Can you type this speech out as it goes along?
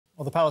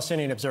Well, the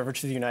Palestinian observer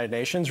to the United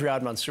Nations,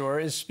 Riyad Mansour,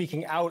 is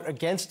speaking out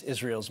against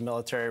Israel's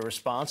military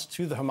response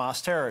to the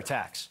Hamas terror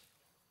attacks.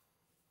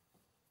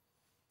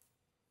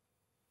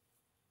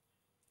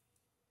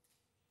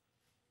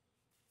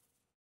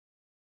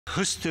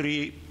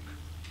 History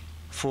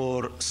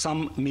for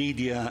some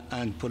media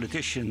and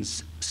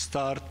politicians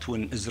start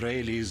when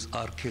Israelis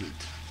are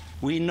killed.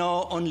 We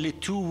know only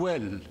too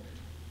well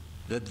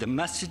that the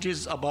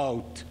messages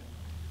about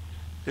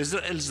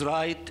Israel's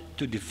right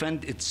to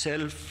defend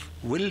itself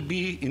will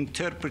be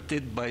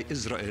interpreted by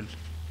Israel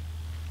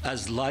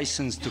as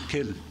license to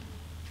kill,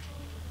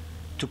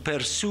 to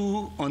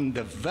pursue on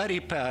the very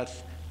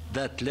path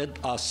that led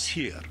us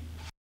here.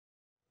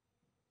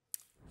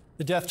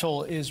 The death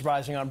toll is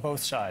rising on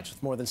both sides,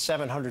 with more than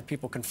 700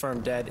 people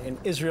confirmed dead in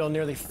Israel,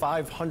 nearly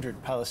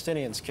 500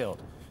 Palestinians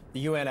killed.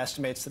 The UN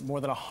estimates that more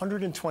than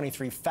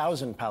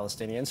 123,000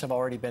 Palestinians have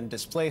already been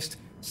displaced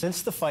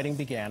since the fighting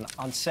began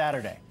on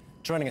Saturday.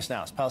 Joining us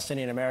now is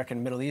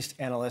Palestinian-American Middle East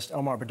analyst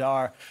Omar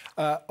Baddar.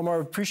 Omar,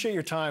 appreciate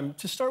your time.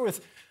 To start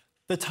with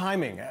the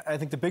timing, I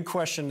think the big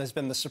question has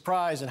been the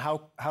surprise and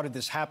how did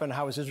this happen?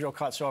 How was Israel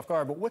caught so off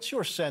guard? But what's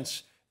your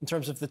sense in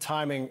terms of the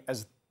timing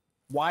as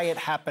why it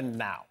happened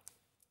now?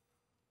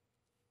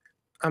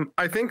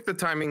 I think the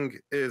timing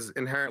is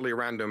inherently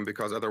random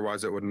because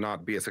otherwise it would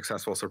not be a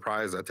successful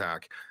surprise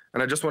attack.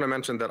 And I just want to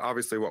mention that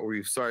obviously what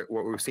we've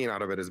seen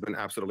out of it has been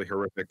absolutely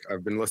horrific.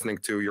 I've been listening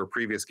to your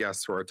previous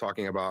guests who are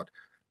talking about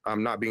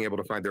not being able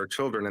to find their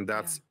children, and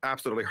that's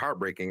absolutely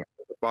heartbreaking.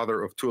 I'm the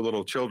father of 2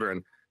 little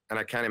children, and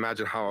I can't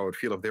imagine how I would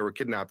feel if they were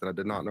kidnapped and I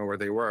did not know where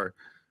they were.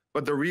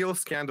 But the real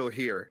scandal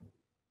here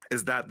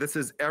is that this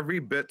is every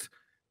bit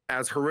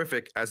as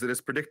horrific as it is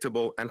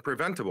predictable and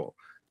preventable.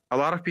 A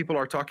lot of people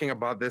are talking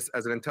about this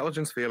as an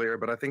intelligence failure,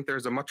 but I think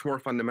there's a much more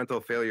fundamental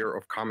failure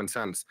of common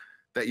sense,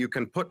 that you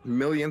can put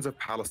millions of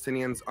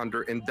Palestinians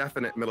under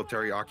indefinite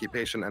military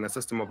occupation and a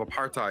system of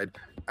apartheid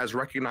as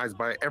recognized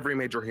by every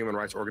major human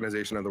rights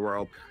organization in the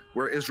world,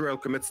 where Israel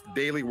commits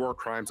daily war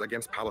crimes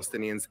against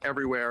Palestinians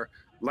everywhere,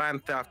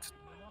 land theft,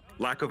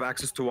 lack of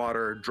access to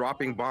water,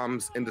 dropping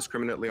bombs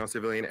indiscriminately on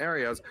civilian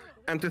areas,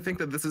 and to think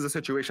that this is a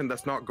situation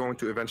that's not going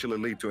to eventually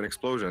lead to an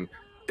explosion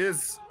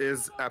is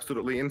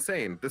absolutely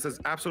insane. This is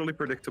absolutely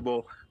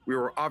predictable. We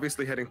were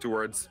obviously heading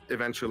towards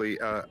eventually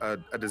a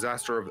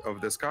disaster of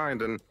this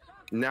kind, and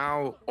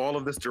now all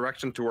of this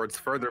direction towards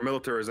further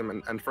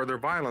militarism and further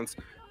violence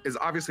is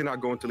obviously not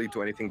going to lead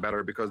to anything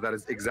better, because that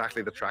is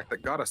exactly the track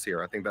that got us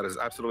here. I think that is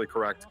absolutely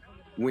correct.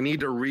 We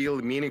need a real,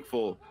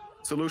 meaningful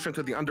solution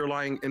to the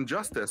underlying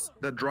injustice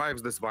that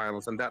drives this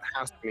violence, and that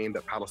has to mean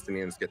that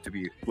Palestinians get to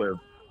live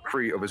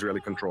free of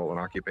Israeli control and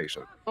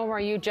occupation. Omar,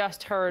 you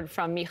just heard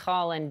from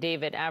Michal and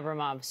David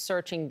Abramov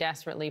searching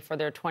desperately for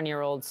their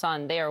 20-year-old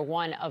son. They are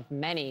one of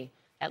many,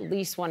 at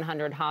least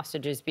 100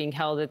 hostages being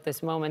held at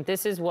this moment.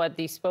 This is what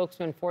the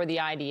spokesman for the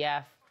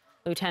IDF,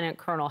 Lieutenant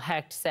Colonel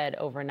Hecht, said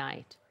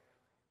overnight.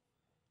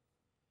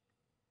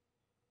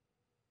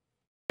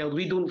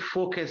 We don't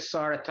focus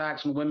our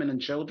attacks on women and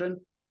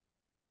children.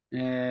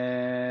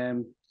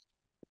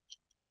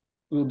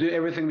 We'll do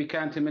everything we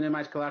can to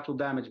minimize collateral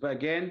damage. But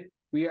again,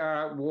 we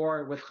are at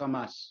war with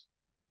Hamas.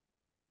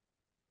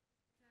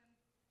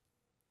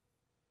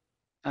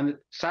 And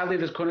sadly,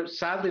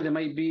 there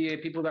might be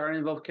people that are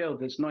involved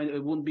killed.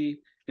 It won't be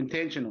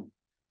intentional.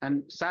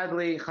 And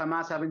sadly,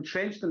 Hamas have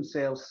entrenched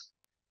themselves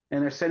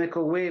in a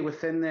cynical way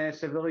within the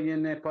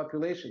civilian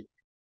population.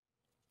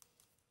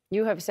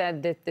 You have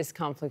said that this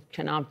conflict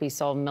cannot be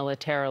solved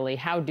militarily.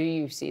 How do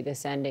you see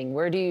this ending?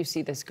 Where do you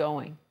see this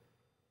going?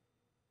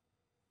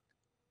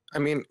 I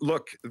mean,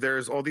 look,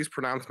 there's all these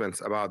pronouncements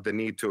about the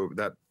need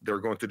that they're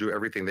going to do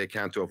everything they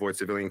can to avoid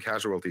civilian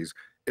casualties.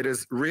 It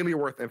is really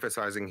worth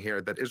emphasizing here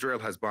that Israel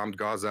has bombed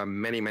Gaza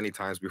many, many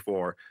times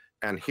before,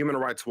 and Human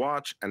Rights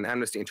Watch and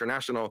Amnesty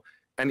International,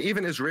 and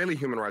even Israeli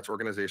human rights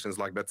organizations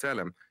like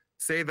B'Tselem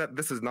say that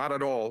this is not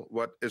at all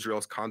what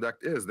Israel's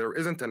conduct is. There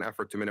isn't an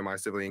effort to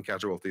minimize civilian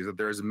casualties, that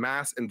there is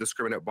mass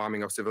indiscriminate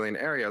bombing of civilian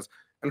areas.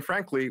 And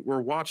frankly,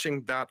 we're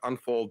watching that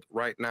unfold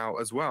right now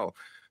as well.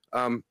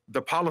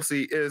 The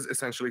policy is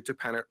essentially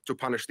to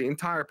punish the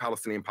entire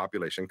Palestinian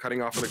population,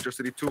 cutting off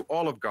electricity to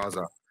all of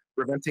Gaza,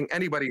 preventing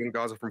anybody in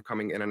Gaza from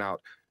coming in and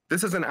out.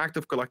 This is an act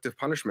of collective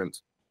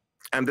punishment.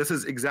 And this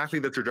is exactly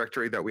the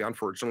trajectory that we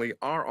unfortunately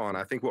are on.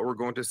 I think what we're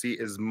going to see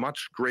is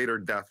much greater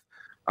death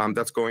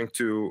that's going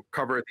to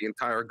cover the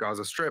entire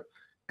Gaza Strip.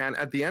 And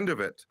at the end of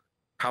it,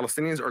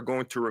 Palestinians are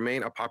going to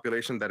remain a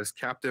population that is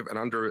captive and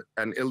under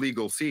an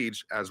illegal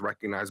siege, as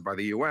recognized by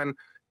the UN.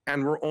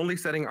 And we're only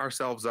setting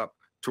ourselves up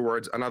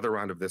towards another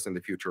round of this in the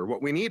future.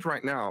 What we need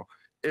right now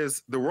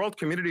is the world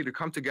community to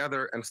come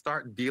together and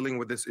start dealing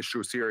with this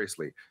issue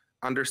seriously,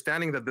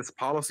 understanding that this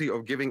policy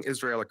of giving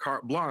Israel a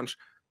carte blanche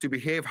to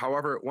behave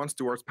however it wants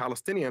towards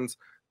Palestinians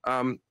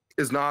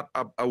is not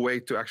a way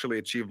to actually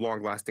achieve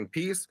long-lasting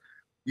peace.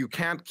 You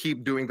can't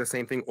keep doing the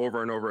same thing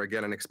over and over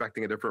again and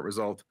expecting a different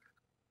result.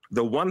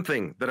 The one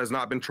thing that has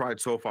not been tried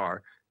so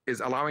far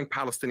is allowing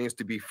Palestinians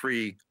to be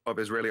free of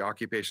Israeli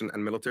occupation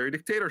and military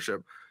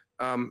dictatorship.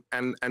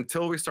 And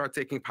until we start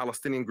taking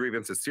Palestinian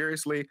grievances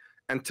seriously,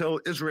 until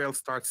Israel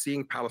starts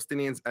seeing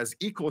Palestinians as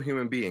equal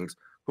human beings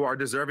who are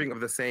deserving of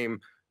the same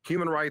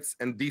human rights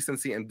and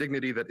decency and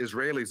dignity that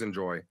Israelis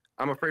enjoy,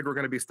 I'm afraid we're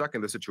going to be stuck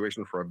in this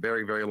situation for a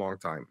very, very long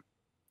time.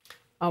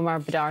 Omar,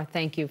 Baddar,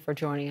 thank you for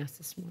joining us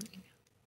this morning.